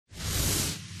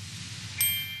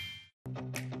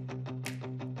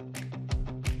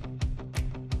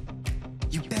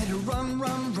run,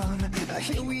 run, run.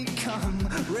 Here we come,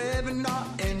 revving our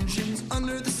engines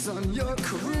under the sun. You're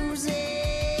cruising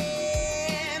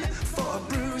for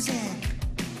bruising.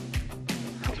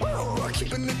 Whoa,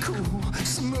 keeping it cool,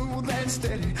 smooth and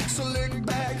steady. Slick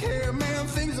back hair, man,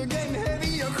 things are getting heavy.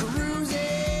 You're cruising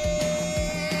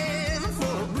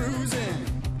for bruising.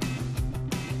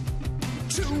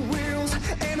 Two wheels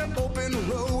and an open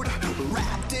road,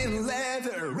 wrapped in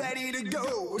leather, ready to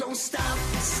go. Don't stop,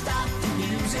 stop the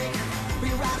music. We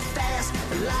ride fast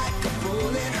like a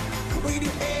bullet. We do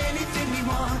anything we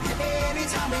want,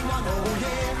 anytime we want. Oh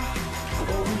yeah,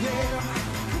 oh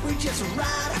yeah. We just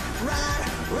ride, ride,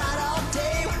 ride all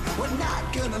day. We're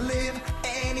not gonna live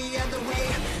any other way.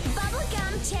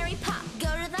 Bubblegum, cherry pop, go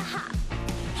to the hop.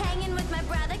 Hanging with my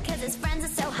brother cause his friends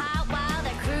are so hot while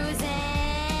they're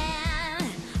cruising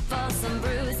for some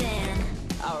bruising.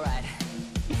 Alright,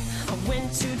 I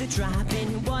went to the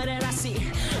drive-in, what did I see?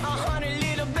 100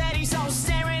 little baddies all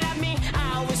staring at me.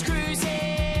 I was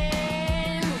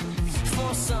cruising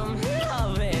for some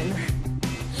loving.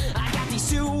 I got these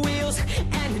two wheels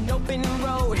and an open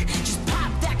road. Just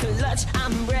pop that clutch,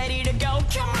 I'm ready to go.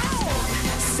 Come on!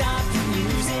 Stop the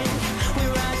music, we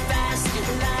ride fast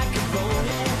like a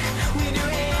bullet. We do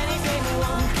anything we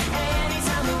want,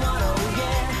 anytime we want. Oh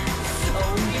yeah,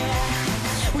 oh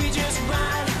yeah. We just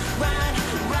ride, ride,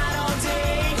 ride all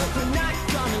day. We're not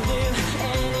gonna live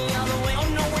any other way. Oh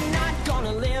no, we're not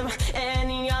gonna live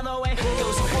any other way. It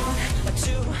goes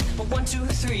 1, 2,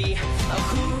 3.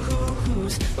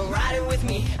 Who's riding with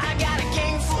me? I got a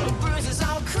gang full of bruises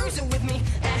all cruising with me.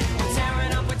 And we're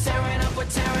tearing up, we're tearing up, we're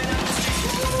tearing up the streets.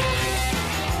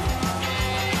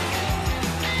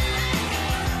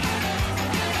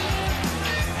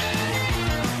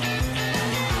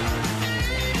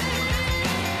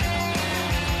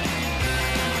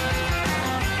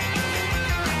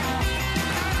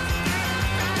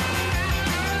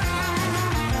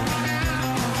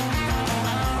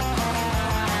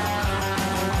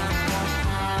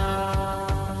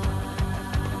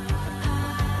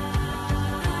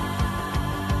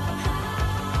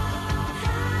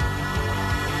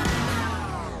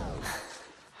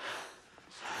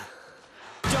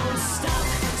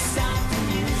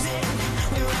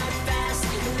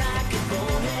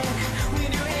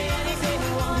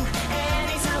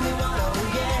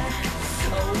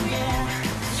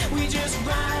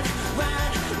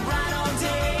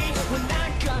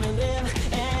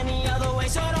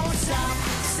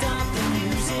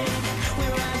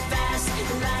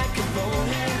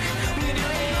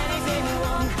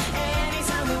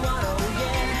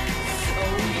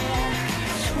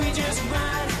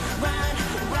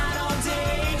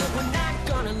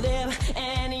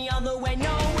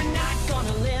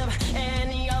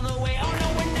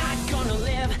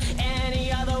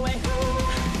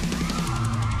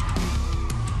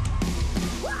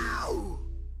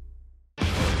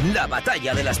 La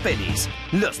batalla de las pelis,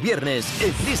 los viernes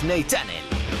en Disney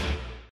Channel.